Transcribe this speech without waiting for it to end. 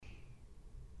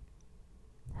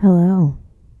Hello.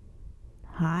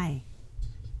 Hi.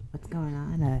 What's going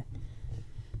on?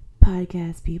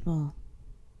 Podcast people.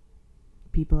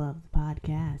 People of the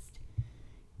podcast.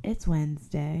 It's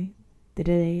Wednesday, the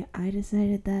day I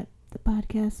decided that the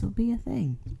podcast will be a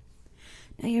thing.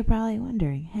 Now you're probably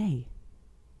wondering, hey,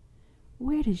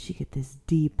 where did she get this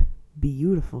deep,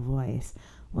 beautiful voice?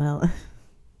 Well,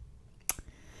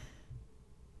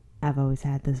 I've always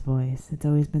had this voice. It's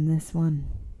always been this one.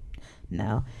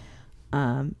 No.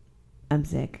 I'm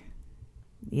sick.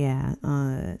 Yeah,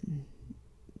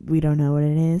 we don't know what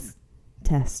it is.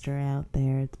 Tester out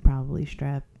there. It's probably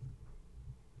strep.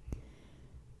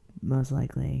 Most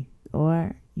likely.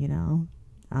 Or, I'm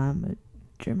a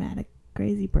dramatic,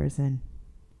 crazy person.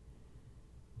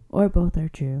 Or both are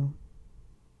true.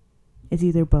 It's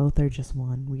either both or just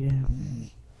one. We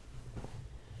don't.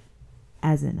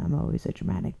 As in, I'm always a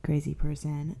dramatic, crazy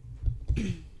person.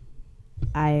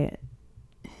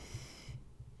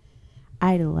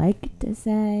 I'd like to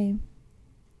say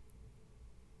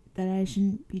that I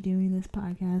shouldn't be doing this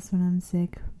podcast when I'm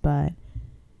sick, but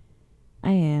I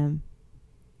am.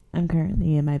 I'm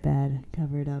currently in my bed,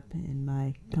 covered up in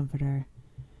my comforter,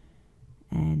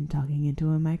 and talking into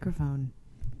a microphone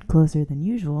closer than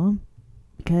usual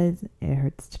because it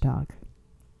hurts to talk.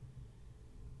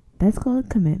 That's called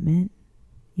commitment.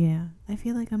 Yeah, I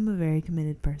feel like I'm a very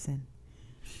committed person.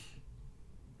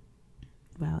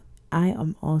 Well, I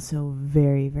am also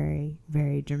very, very,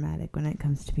 very dramatic when it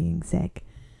comes to being sick.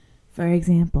 For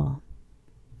example,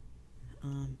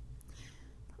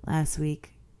 last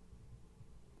week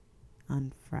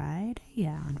on Friday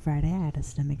I had a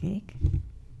stomach ache.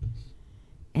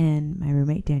 And my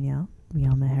roommate Danielle, we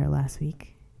all met her last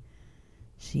week.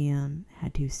 She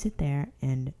had to sit there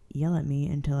and yell at me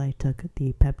until I took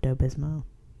the Pepto-Bismol.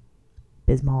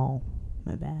 Bismol,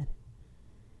 my bad.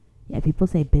 Yeah, people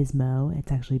say Bismo.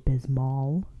 It's actually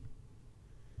Bismol.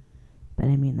 But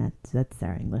I mean, that's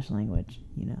our English language.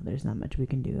 There's not much we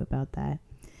can do about that.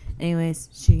 Anyways,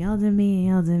 she yelled at me,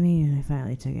 and I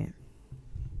finally took it.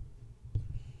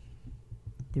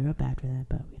 Threw up after that,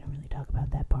 but we don't really talk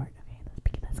about that part. Okay,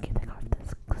 let's keep that quiet.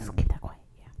 Let's keep that quiet.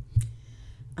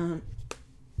 Yeah.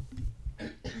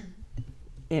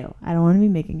 Ew, I don't want to be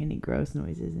making any gross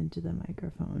noises into the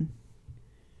microphone.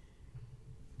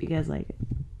 Because,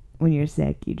 when you're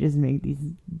sick, you just make these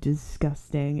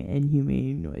disgusting,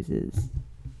 inhumane noises.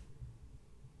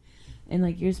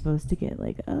 And, you're supposed to get,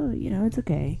 oh, it's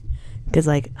okay. Because,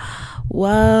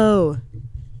 whoa!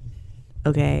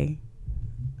 Okay.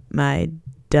 My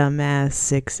dumbass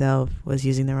sick self was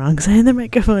using the wrong side of the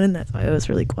microphone, and that's why it was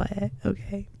really quiet.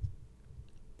 Okay.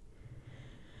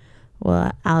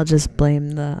 Well, I'll just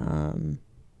blame the,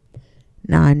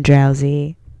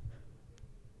 non-drowsy,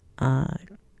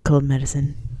 cold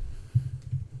medicine.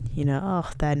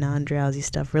 That non-drowsy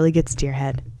stuff really gets to your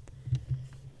head.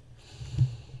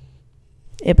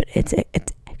 Yeah, but it's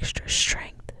extra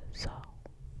strength, so.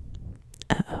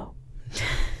 Uh-oh.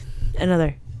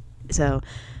 So,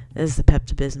 this is the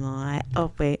Pepto-Bismol.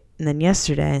 And then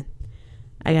yesterday,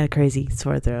 I got a crazy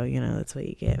sore throat. That's what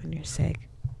you get when you're sick.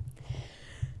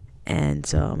 And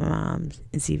so, my mom's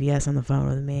in CVS on the phone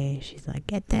with me. She's like,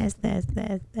 get this.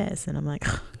 And I'm like,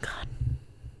 oh, God.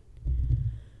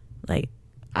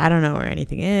 I don't know where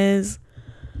anything is.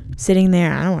 Sitting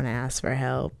there, I don't want to ask for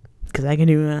help because I can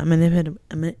do it. I'm an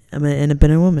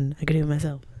independent woman. I can do it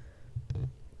myself.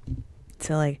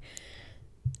 So I'm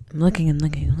looking, and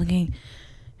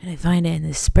I find it in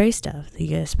this spray stuff that you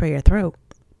gotta spray your throat.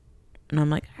 And I'm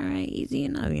like, all right, easy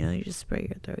enough. You just spray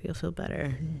your throat, you'll feel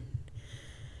better.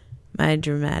 My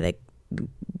dramatic,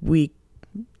 weak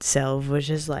self was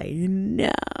just like,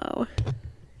 no,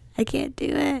 I can't do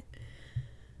it.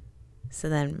 So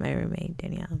then my roommate,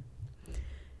 Danielle,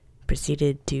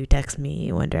 proceeded to text me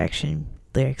One Direction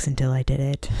lyrics until I did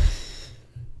it.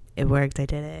 It worked, I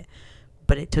did it.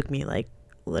 But it took me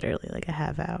literally a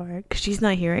half hour. Because she's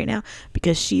not here right now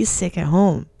because she's sick at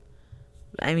home.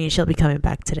 I mean, she'll be coming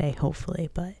back today, hopefully.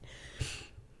 But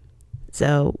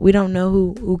so we don't know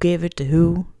who gave it to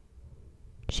who.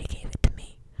 She gave it to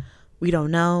me. We don't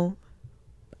know.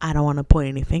 I don't want to point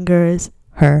any fingers.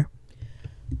 Her.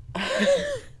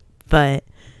 But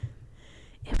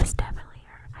it was definitely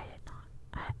her. I did not.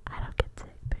 I don't get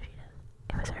sick, but she does.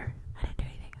 It was her. I didn't do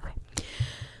anything. Okay.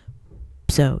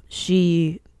 So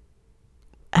she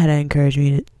had to encourage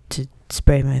me to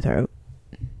spray my throat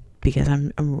because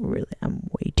I'm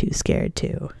way too scared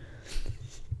to.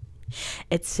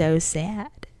 It's so sad.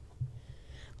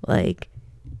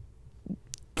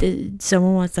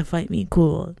 Someone wants to fight me,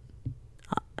 cool.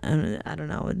 I don't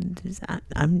know.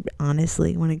 I'm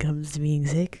honestly, when it comes to being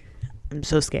sick, I'm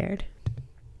so scared.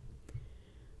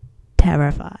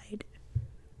 terrified.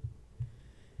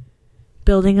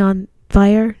 Building on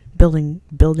fire? Building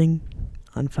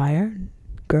on fire?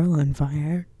 Girl on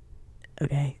fire?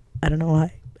 Okay, I don't know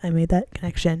why I made that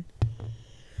connection.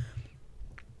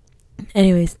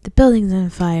 Anyways, the building's on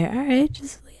fire. Alright,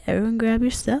 just everyone grab your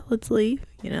stuff. Let's leave.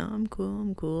 I'm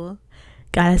cool.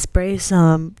 Gotta spray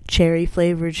some cherry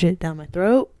flavored shit down my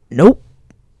throat. Nope.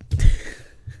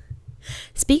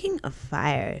 Speaking of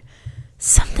fire,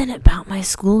 something about my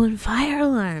school and fire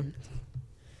alarm.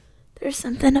 There's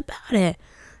something about it.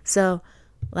 So,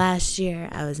 last year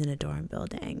I was in a dorm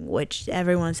building, which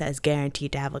everyone says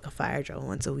guaranteed to have like a fire drill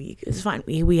once a week. It's fine.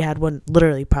 We had one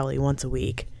literally probably once a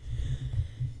week.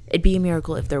 It'd be a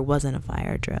miracle if there wasn't a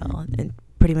fire drill. And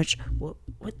pretty much,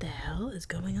 what the hell is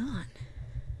going on?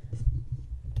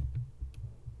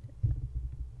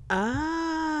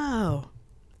 Oh.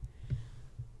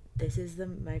 This is the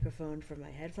microphone for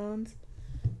my headphones.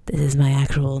 This is my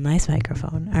actual nice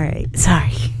microphone. All right,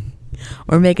 sorry.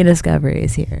 We're making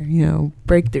discoveries here.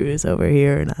 Breakthroughs over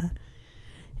here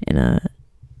in a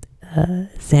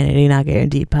Sanity Not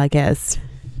Guaranteed podcast.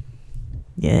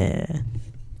 Yeah.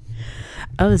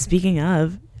 Oh, speaking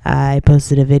of, I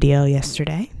posted a video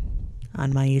yesterday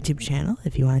on my YouTube channel.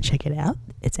 If you want to check it out,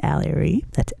 it's Allie Reeve.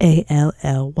 That's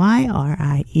ALLYRIEVE.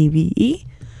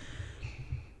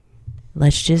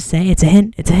 Let's just say it's a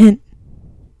hint.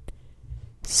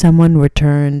 Someone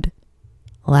returned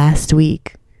last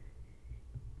week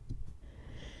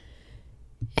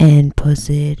and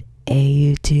posted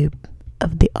a YouTube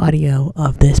of the audio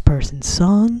of this person's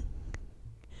song,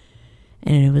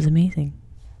 and it was amazing.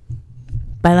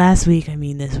 By last week, I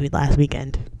mean this week, last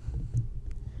weekend.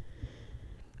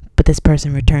 But this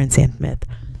person returned Sam Smith,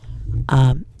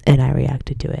 and I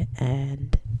reacted to it,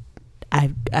 and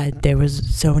I there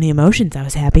was so many emotions. I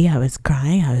was happy, I was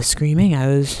crying, I was screaming, I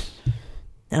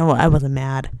wasn't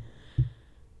mad.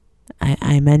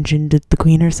 I mentioned the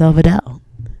queen herself, Adele.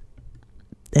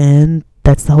 And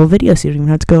that's the whole video, so you don't even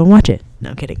have to go and watch it. No,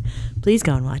 I'm kidding. Please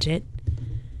go and watch it.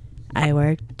 I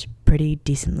worked pretty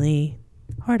decently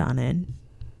hard on it.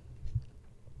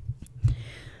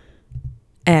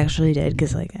 I actually did,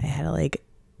 because I had to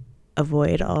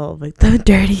avoid all of the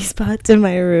dirty spots in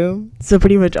my room. So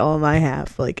pretty much all of my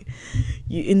half.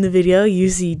 In the video, you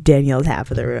see Danielle's half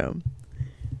of the room.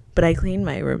 But I cleaned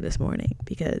my room this morning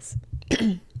because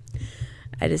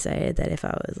I decided that if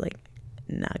I was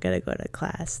not gonna go to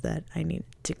class, that I needed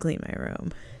to clean my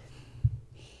room.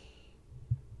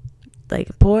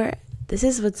 This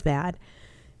is what's bad.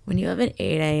 When you have an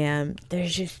 8 a.m.,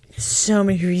 there's just so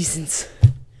many reasons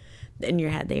in your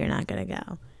head that you're not gonna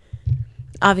go.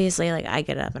 Obviously, I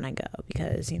get up and I go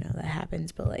because, that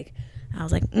happens. But, I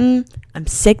was I'm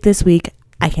sick this week.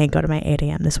 I can't go to my 8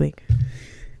 a.m. this week.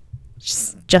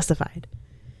 Just justified.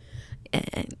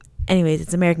 And anyways,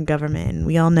 it's American government. And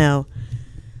we all know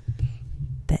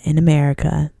that in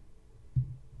America,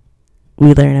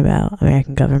 we learn about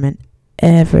American government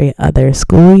every other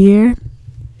school year.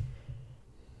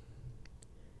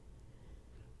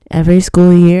 Every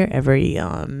school year, every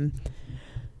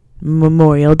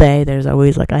Memorial Day, there's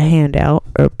always a handout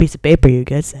or a piece of paper you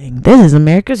get saying, this is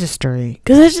America's history.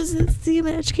 Because it's the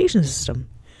education system.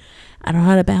 I don't know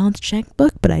how to balance a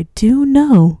checkbook, but I do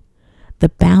know the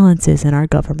balances in our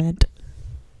government.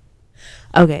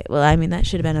 Okay, well, that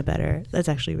should have been that's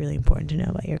actually really important to know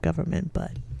about your government,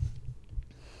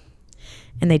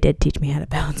 and they did teach me how to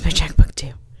balance my checkbook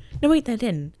too. No, wait, they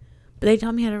didn't. But they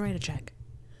taught me how to write a check.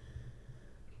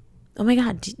 Oh my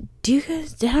god, do you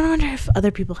guys, I wonder if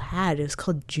other people had, it was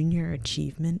called Junior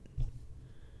Achievement.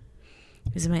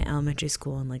 It was in my elementary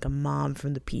school, and a mom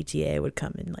from the PTA would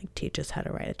come and teach us how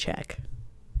to write a check.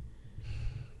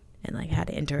 And how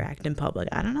to interact in public.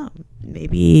 I don't know.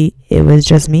 Maybe it was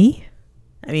just me.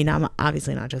 I'm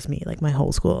obviously not just me, my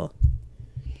whole school.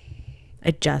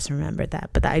 I just remembered that.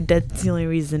 But that's the only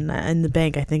reason in the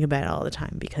bank I think about it all the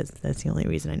time, because that's the only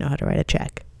reason I know how to write a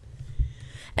check.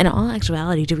 And in all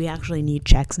actuality, do we actually need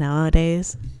checks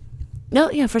nowadays? No,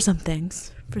 yeah, for some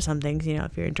things. If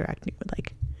you're interacting with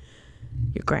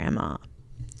your grandma,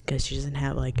 because she doesn't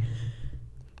have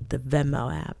the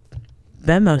Venmo app.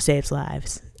 Venmo saves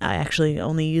lives. I actually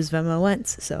only use Venmo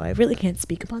once, so I really can't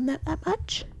speak upon that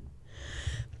much.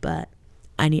 But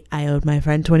I owed my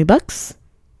friend $20,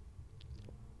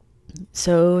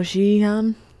 so she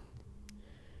got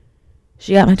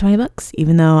my $20,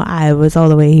 even though I was all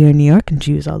the way here in New York and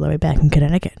she was all the way back in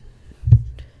Connecticut.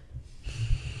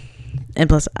 And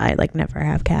plus, I never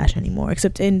have cash anymore,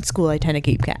 except in school I tend to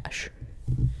keep cash.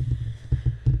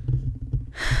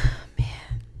 Man,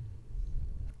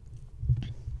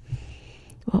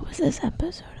 what was this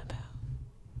episode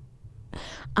about?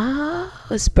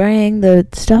 Spraying the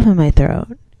stuff in my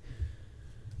throat.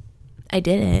 I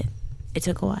did it. It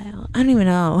took a while. I don't even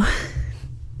know.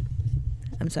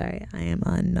 I'm sorry. I am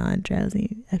on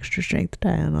non-drowsy, extra strength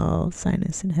Tylenol,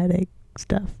 sinus and headache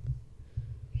stuff.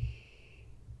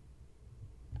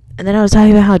 And then I was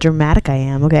talking about how dramatic I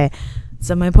am. Okay,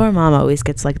 so my poor mom always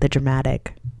gets like the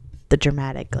dramatic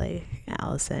like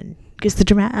Allison. Because I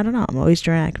don't know. I'm always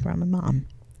dramatic around my mom.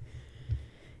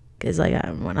 Because like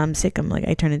when I'm sick, I'm like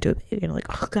I turn into a baby and I'm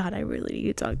like, oh God, I really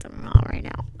need to talk to my mom right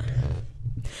now.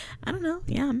 I don't know.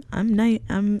 Yeah, I'm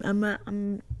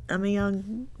a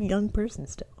young person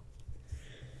still.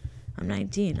 I'm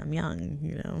 19. I'm young,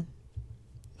 you know.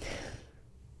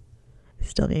 I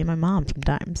still need my mom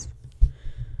sometimes.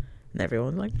 And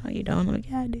everyone's like, no, you don't. I'm like,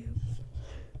 yeah, I do.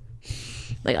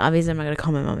 Like, obviously, I'm not going to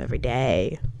call my mom every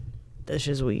day. That's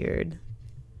just weird.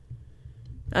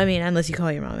 I mean, unless you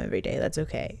call your mom every day, that's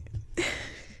okay.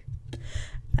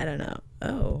 I don't know.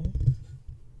 Oh.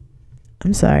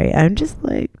 I'm sorry. I'm just,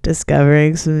 like,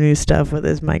 discovering some new stuff with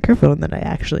this microphone that I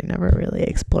actually never really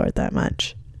explored that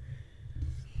much.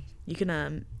 You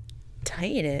can,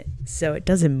 tighten it so it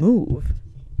doesn't move.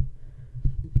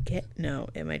 No,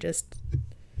 am I just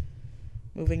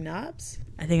moving knobs?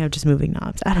 I think I'm just moving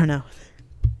knobs. I don't know.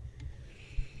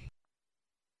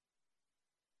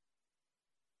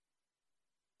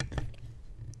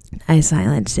 I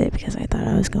silenced it because I thought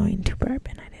I was going to burp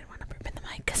and I didn't want to burp in the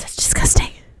mic because it's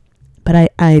disgusting.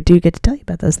 But I do get to tell you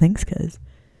about those things because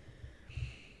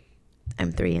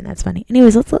I'm 3 and that's funny.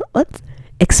 Anyways, let's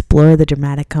explore the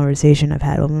dramatic conversation I've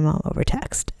had with my mom over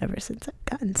text ever since I've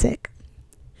gotten sick.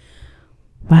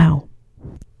 Wow.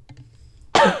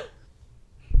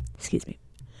 Excuse me.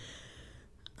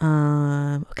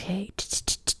 Okay.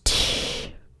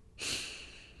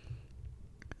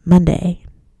 Monday,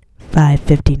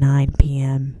 5:59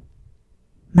 p.m.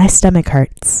 My stomach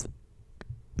hurts.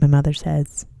 My mother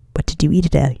says, what did you eat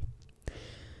today?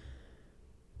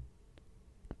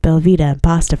 Belvita and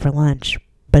pasta for lunch,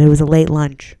 but it was a late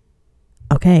lunch.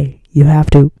 Okay, you have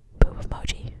to. Poop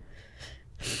emoji.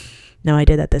 No, I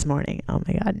did that this morning. Oh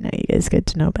my God, now you guys get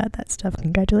to know about that stuff.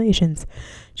 Congratulations.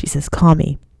 She says, call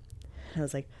me. I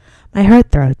was like, my heart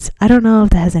throats. I don't know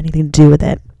if that has anything to do with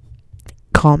it.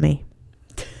 Call me.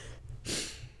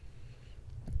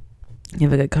 You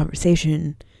have a good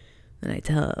conversation. Then I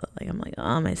tell, like, I'm like,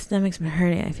 oh, my stomach's been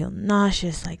hurting. I feel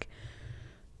nauseous. Like,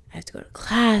 I have to go to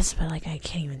class, but, like, I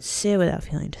can't even sit without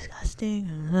feeling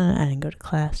disgusting. I didn't go to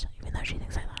class, even though she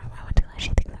thinks I went to class. She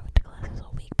thinks I went to class this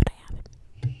whole week, but I haven't.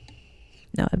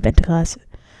 No, I've been to class.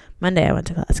 Monday I went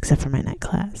to class, except for my night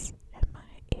class at my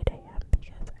 8 a.m.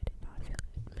 because I did not feel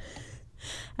good.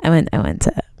 I went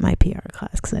to my PR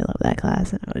class because I love that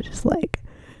class, and I was just, like,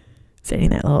 sitting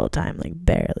there the whole time, like,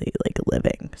 barely, like,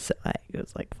 living. So I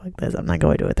was like, fuck this, I'm not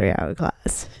going to a 3-hour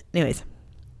class. Anyways.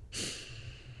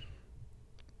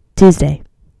 Tuesday,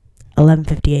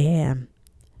 11:50 a.m.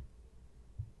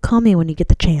 Call me when you get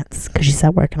the chance, because she's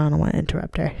at work and I don't want to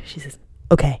interrupt her. She says,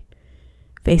 okay.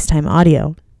 FaceTime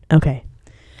audio. Okay.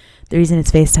 The reason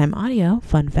it's FaceTime audio,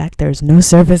 fun fact, there's no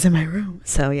service in my room,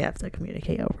 so you have to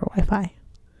communicate over Wi-Fi.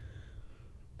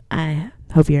 I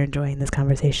hope you're enjoying this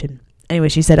conversation. Anyway,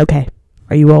 she said, okay,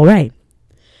 are you all right?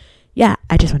 Yeah,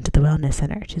 I just went to the wellness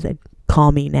center. She said,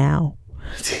 call me now.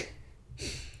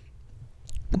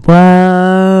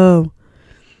 Whoa.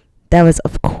 That was,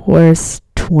 of course,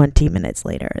 20 minutes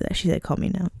later that she said, call me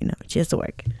now. You know, she has to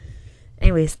work.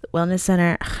 Anyways, the wellness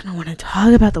center. I don't want to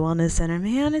talk about the wellness center,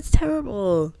 man. It's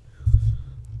terrible.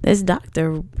 This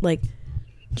doctor, like,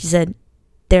 she said,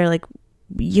 they're like,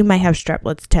 you might have strep,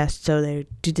 let's test. So they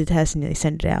do the test and they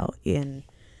send it out. And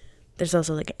there's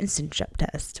also like an instant strep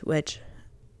test, which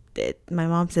my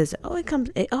mom says,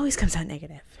 it always comes out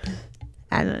negative.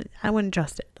 I wouldn't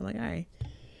trust it. I'm like, all right.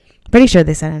 Pretty sure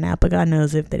they sent it out, but God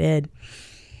knows if they did.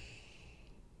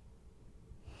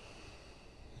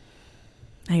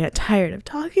 I got tired of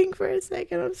talking for a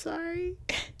second. I'm sorry.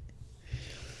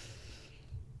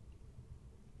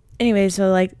 Anyway,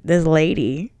 so like this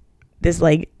lady, this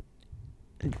like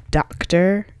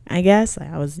doctor, I guess.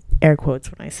 I was air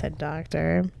quotes when I said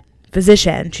doctor.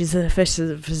 Physician. She's a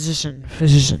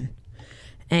physician.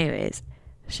 Anyways,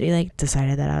 she like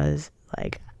decided that I was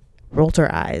like, rolled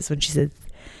her eyes when she said,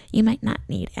 you might not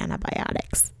need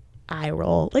antibiotics. I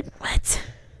roll. Like, what?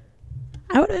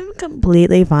 I would have been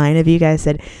completely fine if you guys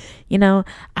said, you know,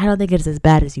 I don't think it's as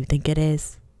bad as you think it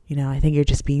is. You know, I think you're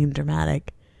just being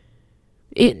dramatic.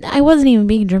 I wasn't even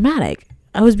being dramatic.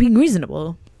 I was being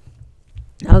reasonable.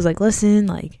 I was like, listen,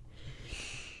 like,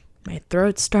 my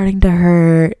throat's starting to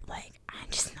hurt. Like, I'm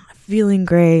just not feeling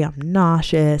great. I'm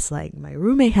nauseous. Like, my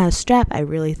roommate has strep. I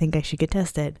really think I should get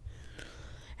tested.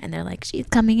 And they're like, she's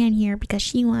coming in here because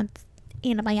she wants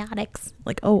antibiotics.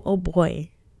 Like, oh boy.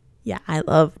 Yeah, I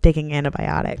love taking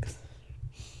antibiotics.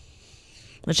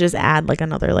 Let's just add like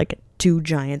another like 2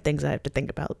 giant things I have to think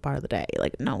about part of the day.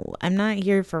 Like, no, I'm not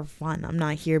here for fun. I'm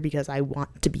not here because I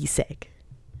want to be sick.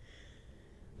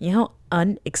 You know how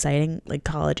unexciting like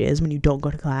college is when you don't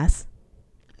go to class?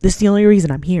 This is the only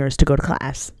reason I'm here, is to go to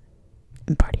class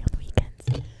and party on the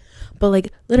weekends. But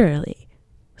like, literally.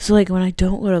 So like, when I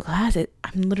don't go to class,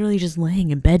 I'm literally just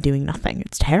laying in bed doing nothing.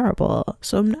 It's terrible.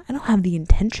 So I don't have the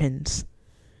intentions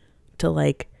to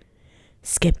like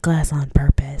skip class on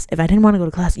purpose. If I didn't want to go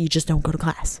to class, you just don't go to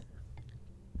class.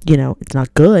 You know, it's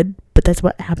not good, but that's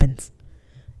what happens.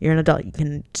 You're an adult. You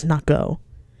can just not go.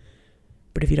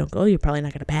 But if you don't go, you're probably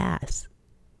not going to pass.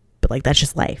 But like, that's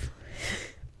just life.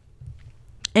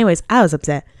 Anyways, I was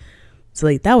upset. So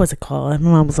like, that was a call. And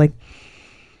my mom was like,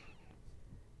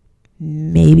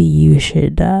 maybe you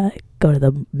should go to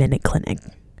the Minute Clinic.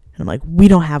 And I'm like, we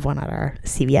don't have one at our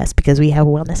CVS because we have a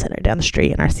wellness center down the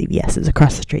street and our CVS is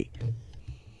across the street.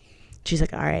 She's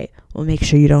like, all right, well, make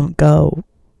sure you don't go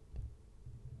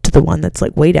to the one that's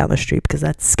like way down the street because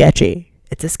that's sketchy.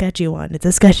 It's a sketchy one.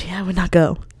 I would not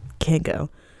go. Can't go.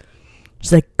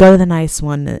 She's like, go to the nice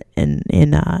one in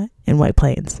White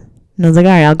Plains. And I was like,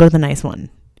 all right, I'll go to the nice one.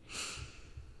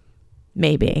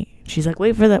 Maybe. She's like,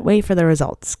 wait for the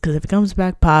results, because if it comes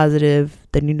back positive,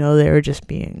 then you know they were just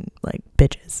being like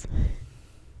bitches.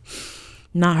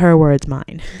 Not her words,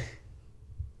 mine.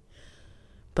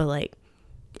 But like,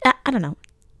 I don't know,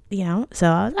 you know. So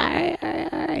I was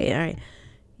all right.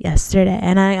 Yesterday,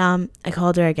 and I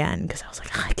called her again because I was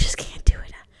like, I just can't do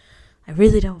it. I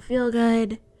really don't feel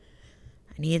good.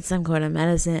 I need some kind of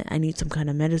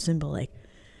medicine. But like,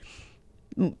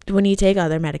 when you take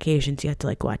other medications, you have to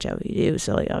like watch out what you do.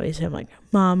 So like, obviously I'm like,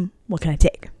 Mom, what can I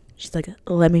take? She's like,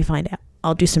 let me find out.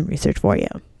 I'll do some research for you.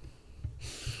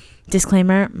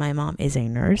 Disclaimer, my mom is a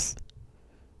nurse.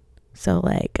 So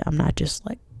like, I'm not just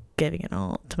like giving it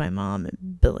all to my mom,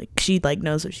 but like, she like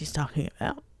knows what she's talking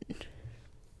about.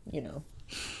 You know,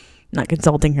 not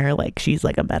consulting her like she's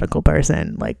like a medical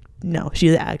person. Like, no,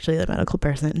 she's actually a medical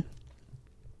person.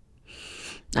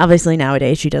 Obviously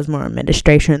nowadays she does more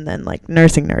administration than like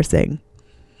nursing.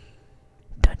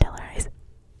 Don't tell her eyes.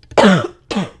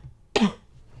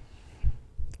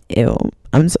 Ew,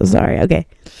 I'm so sorry. Okay,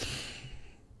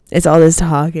 it's all this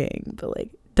talking, but like,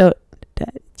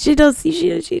 she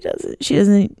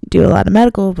doesn't do a lot of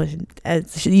medical, but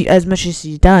as much as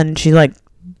she's done, she like,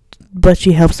 but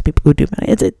she helps people who do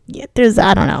medical.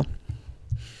 I don't know.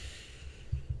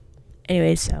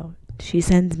 Anyway, so she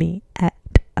sends me at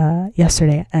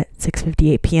yesterday at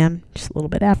 6:58 p.m. just a little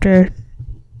bit after,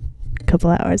 a couple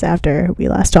hours after we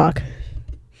last talked.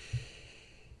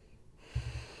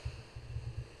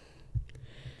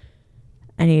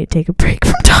 I need to take a break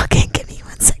from talking. Give me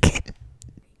 1 second.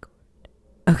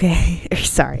 Okay,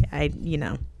 sorry.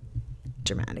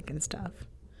 Dramatic and stuff.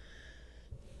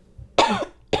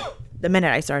 The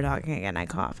minute I start talking again, I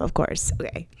cough, of course.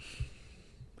 Okay.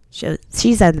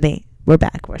 She sends me, we're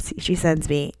back. She sends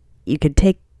me, you can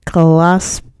take oh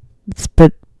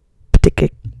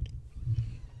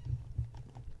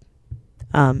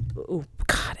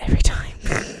God, every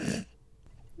time.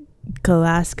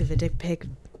 Coloscopic pick.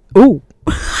 Ooh.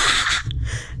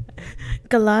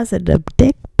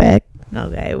 Coloscopic pick.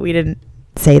 Okay, we didn't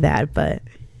say that, but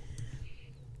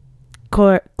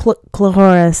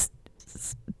Chlorus.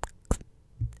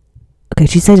 Okay,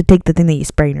 she said to take the thing that you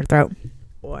spray in your throat,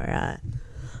 or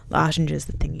lozenges,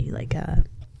 the thing you like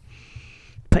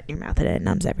put in your mouth and it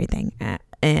numbs everything,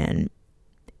 and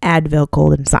Advil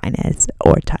cold and sinus,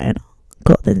 or Tylenol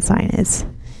cold and sinus,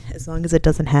 as long as it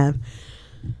doesn't have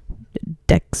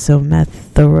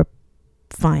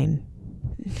dextromethorphan.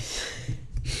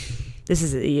 This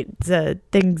is the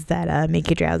things that make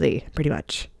you drowsy, pretty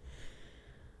much.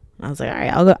 I was like, all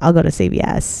right, I'll go to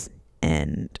CVS.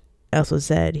 And I also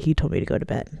said he told me to go to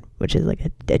bed, which is like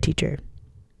a teacher,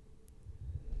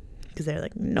 because they're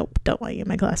like, nope, don't want you in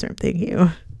my classroom. Thank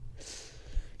you.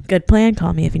 Good plan.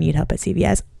 Call me if you need help at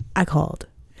CVS. I called,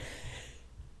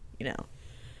 and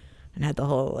had the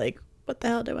whole like, what the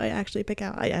hell do I actually pick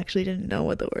out? I actually didn't know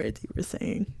what the words you were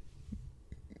saying,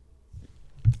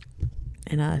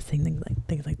 and saying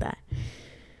things like that.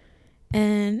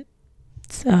 And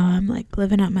so I'm like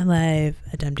living out my life,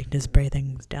 attempting to spray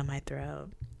things down my throat,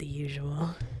 the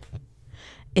usual.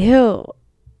 Ew.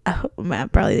 Oh, I'm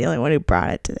probably the only one who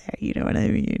brought it to there. You know what I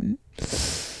mean?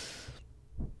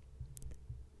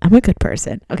 I'm a good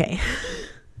person. Okay.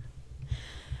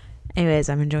 Anyways,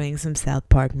 I'm enjoying some South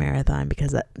Park Marathon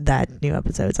because that new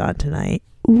episode's on tonight.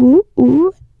 Ooh,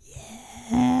 ooh,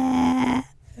 yeah.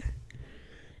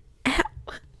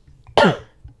 Ow.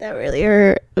 That really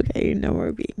hurt. Okay, no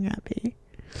more being happy.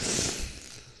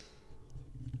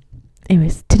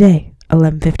 Anyways, today,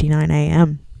 11:59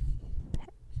 a.m.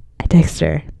 I text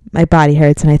her. My body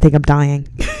hurts and I think I'm dying.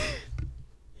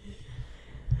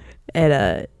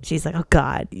 And she's like, "Oh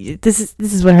God, this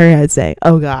is what her head say.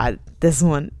 Oh God, this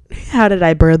one. How did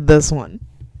I birth this one?"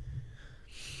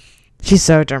 She's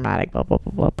so dramatic. Blah blah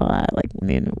blah blah blah. Like,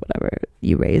 whatever.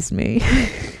 You raised me.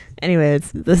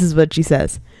 Anyways, this is what she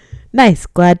says. "Nice.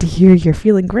 Glad to hear you're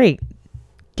feeling great.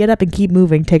 Get up and keep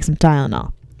moving. Take some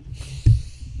Tylenol."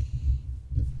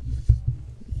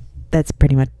 That's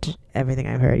pretty much everything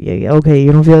I've heard. Yeah, okay,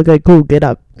 you don't feel good. Cool, get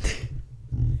up.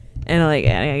 And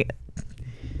I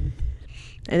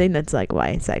think that's like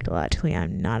why psychologically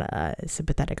I'm not a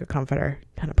sympathetic or comforter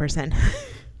kind of person.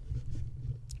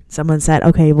 Someone said,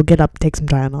 "Okay, well, get up, take some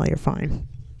Tylenol, you're fine."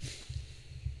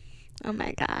 Oh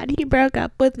my God, he broke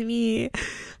up with me.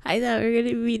 I thought we were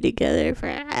gonna be together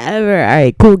forever. All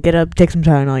right, cool, get up, take some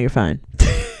Tylenol, you're fine.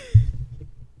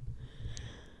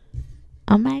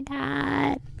 Oh my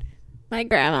God, my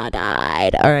grandma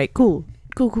died. All right, cool.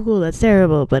 That's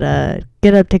terrible, but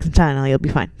get up, take some Tylenol, you'll be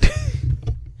fine.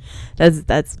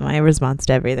 That's my response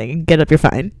to everything. Get up, you're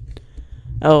fine.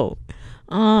 Oh,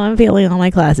 I'm failing all my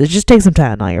classes. Just take some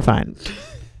Tylenol, you're fine.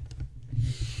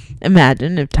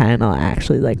 Imagine if Tylenol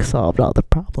actually like solved all the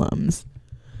problems.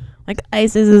 Like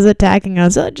ISIS is attacking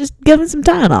us. Just give them some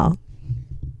Tylenol.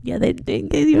 Yeah,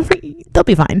 they'll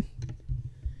be fine.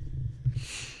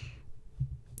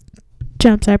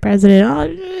 Trump's our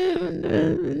president.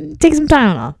 Take some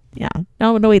Tylenol. Yeah.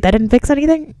 No, wait, that didn't fix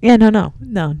anything? Yeah, no,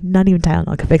 not even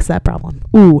Tylenol could fix that problem.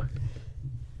 Ooh.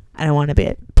 I don't want to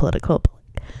be political,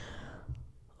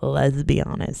 but let's be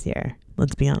honest here.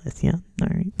 Yeah. All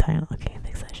right, Tylenol can't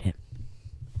fix that shit.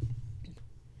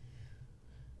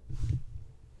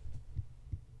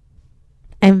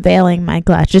 I'm failing my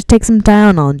class. Just take some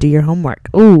Tylenol and do your homework.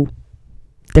 Ooh.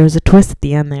 There was a twist at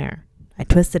the end there. I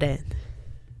twisted it.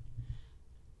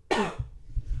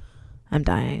 I'm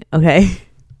dying. Okay.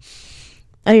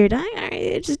 Oh, you're dying?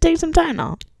 Alright, just take some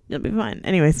Tylenol. You'll be fine.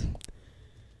 Anyways.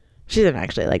 She didn't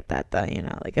actually like that, though,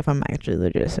 Like, if I'm actually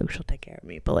legit sick, she'll take care of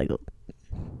me. But, like,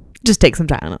 just take some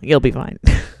Tylenol. You'll be fine.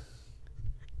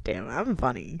 Damn, I'm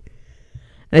funny.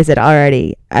 And I said, I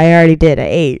already did. I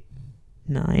ate.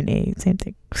 9, 8, same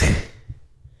thing.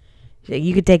 She's like,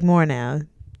 you could take more now.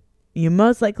 You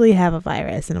most likely have a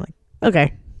virus. And I'm like,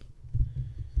 okay.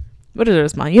 What is the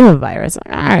response? You have a virus.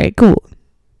 Like, all right, cool.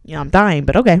 I'm dying,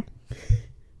 but okay.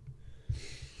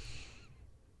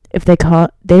 If they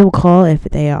will call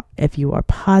if you are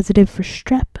positive for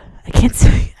strep. I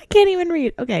can't even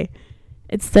read. Okay.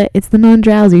 It's the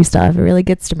non-drowsy stuff. It really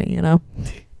gets to me,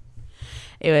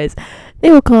 Anyways,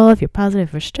 they will call if you're positive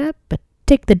for strep, but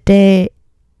take the day.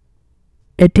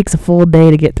 It takes a full day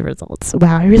to get the results.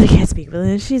 Wow, I really can't speak.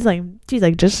 But she's like,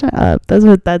 just shut up. That's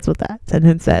what that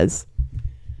sentence says.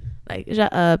 Like,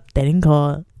 shut up. They didn't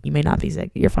call. You may not be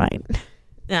sick. You're fine.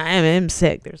 I am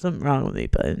sick. There's something wrong with me,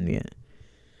 but yeah.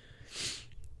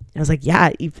 I was like,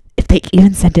 yeah, if they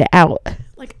even sent it out.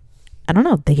 Like, I don't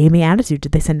know. They gave me attitude.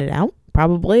 Did they send it out?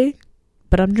 Probably.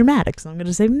 But I'm dramatic, so I'm going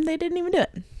to say they didn't even do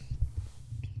it.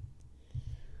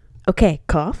 Okay,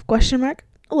 cough, question mark.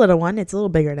 A little one. It's a little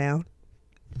bigger now.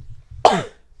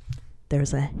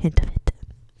 There's a hint of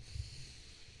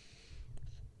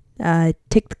it.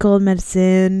 Take the cold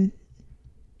medicine,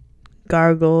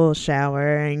 gargle,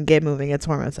 shower, and get moving. It's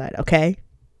warm outside, okay?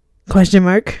 Question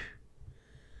mark.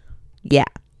 Yeah.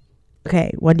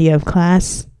 Okay, when do you have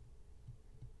class?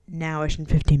 Nowish in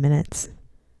 15 minutes.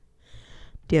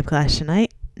 Do you have class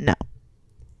tonight? No.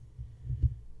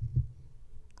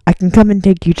 I can come and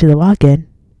take you to the walk-in.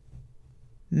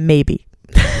 Maybe.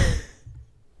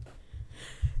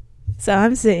 So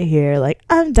I'm sitting here like,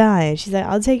 I'm dying. She's like,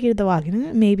 I'll take you to the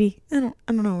walk-in. Maybe. I don't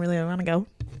know really. I want to go.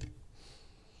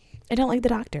 I don't like the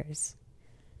doctors.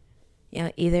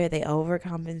 Either they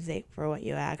overcompensate for what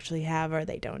you actually have or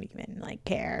they don't even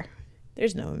care.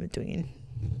 There's no in between.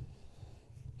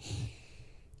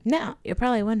 Now, you're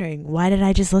probably wondering, why did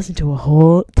I just listen to a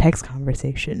whole text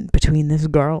conversation between this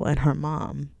girl and her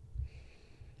mom?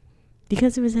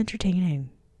 Because it was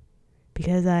entertaining.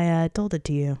 Because I told it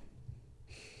to you.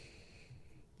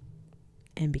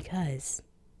 And because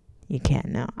you can't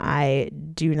know, I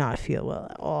do not feel well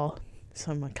at all.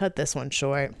 So I'm going to cut this one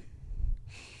short.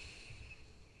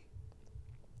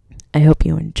 I hope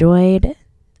you enjoyed.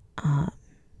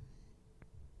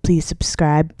 Please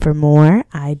subscribe for more.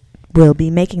 I will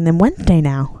be making them Wednesday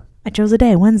now. I chose a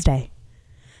day, Wednesday.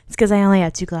 It's because I only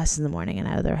have 2 classes in the morning and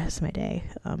I have the rest of my day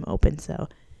open, so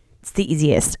it's the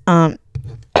easiest. I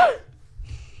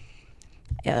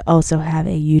also have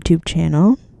a YouTube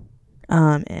channel,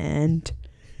 and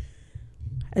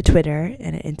a Twitter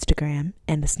and an Instagram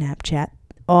and a Snapchat.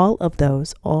 All of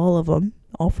them,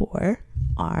 all 4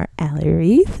 are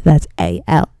Allyrieve. That's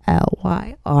ALLYRIEVE.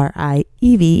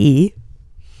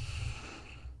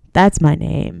 That's my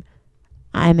name.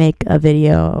 I make a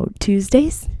video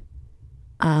Tuesdays.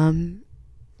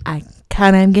 I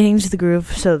kind of am getting into the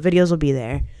groove, so videos will be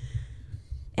there.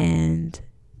 And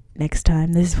next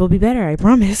time, this will be better, I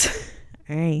promise.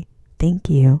 All right. Thank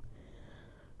you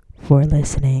for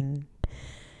listening.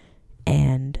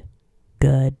 And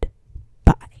good